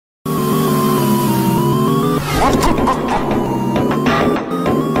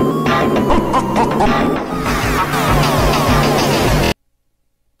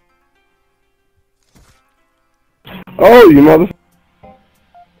Oh, you mother...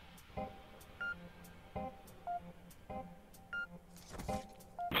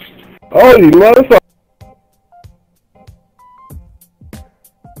 Oh, you motherfucker.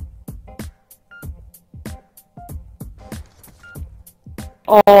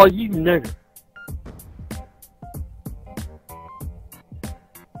 Oh, you nigger.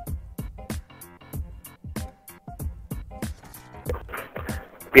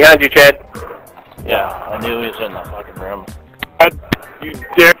 Behind you, Chad. Yeah, I knew he was in that fucking room. You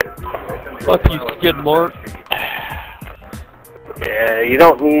dick. Fuck you, Skidmark. Yeah, you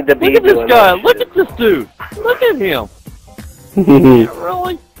don't need to be Look at this doing guy. that Look shit. at this dude. Look at him. Yeah,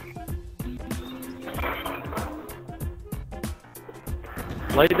 really?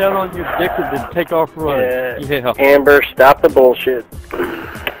 Lay down on your dick and then take off running. Yeah. Amber, stop the bullshit.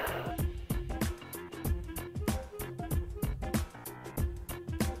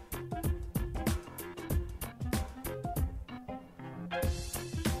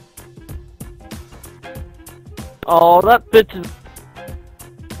 Oh, that bitch is...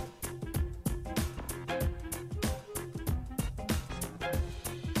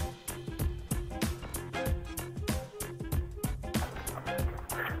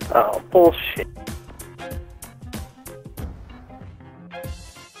 Oh, bullshit.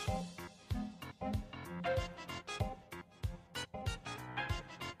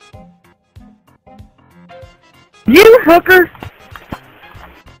 You hooker!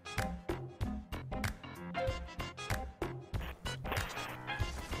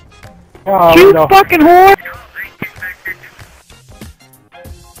 Oh, You no. fucking whore!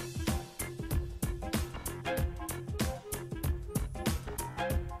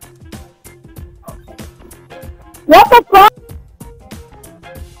 What the fuck?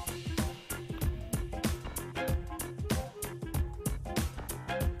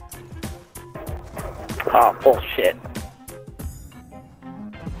 Oh, bullshit.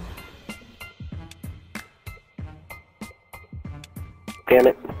 Damn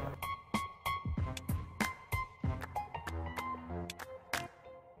it.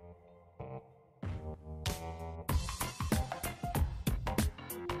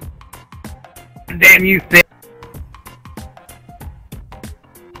 Damn you, bitch.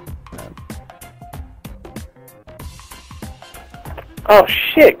 Oh,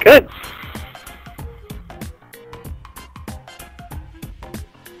 shit, good.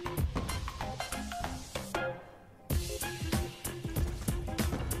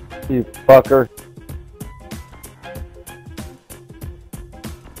 You fucker.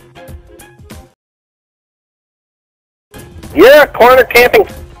 Yeah, corner camping.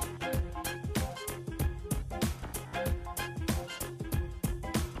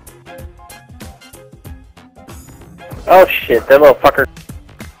 Oh shit, that little fucker.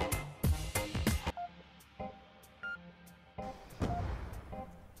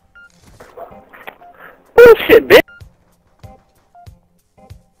 Bullshit, bitch.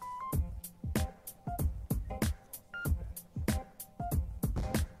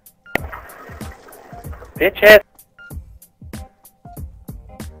 Bitch ass.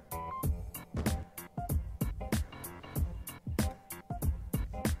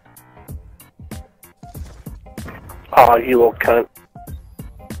 Oh, you little cunt.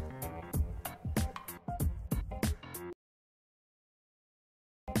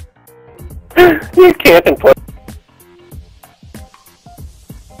 You camping place.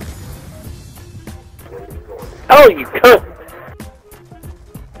 Oh, you cunt.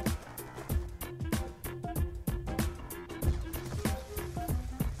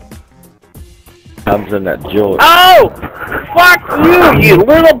 I'm in that joint. Oh! Fuck you, you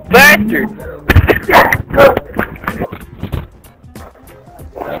little bastard!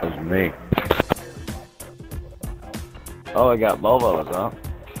 That was me. Oh, I got both of us, huh?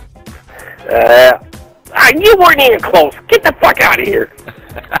 You weren't even close. Get the fuck out of here.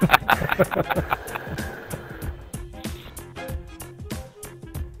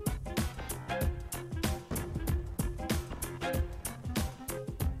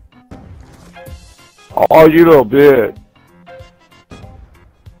 Oh, you little bitch.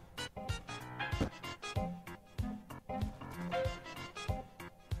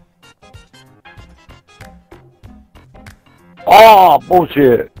 Oh,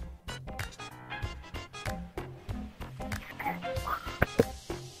 bullshit.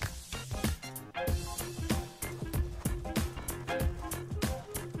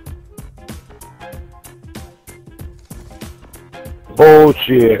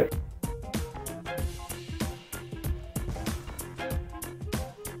 Bullshit.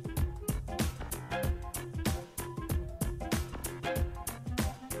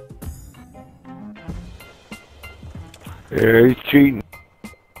 Yeah, he's cheating.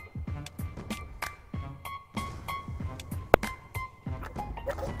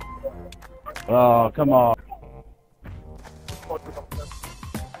 Oh, come on.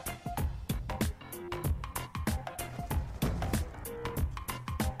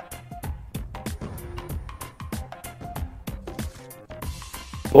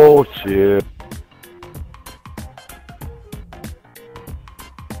 Bullshit.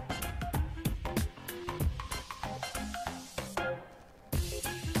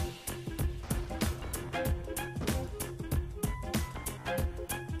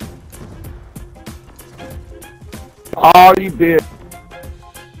 Oh, you bitch.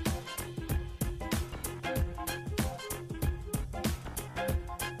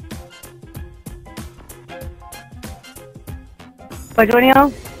 What do you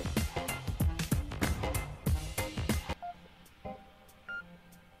know?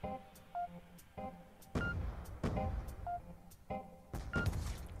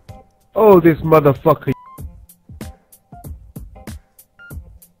 Oh, this motherfucker.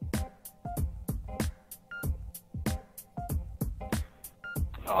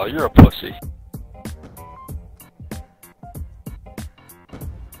 Oh, you're a pussy.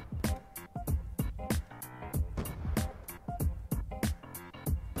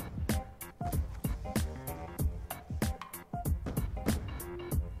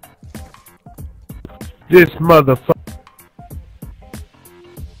 This motherfucker.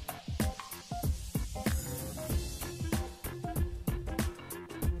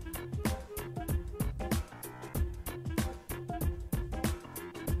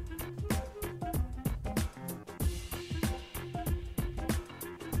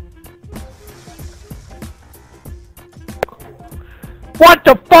 What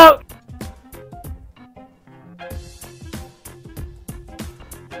the fuck?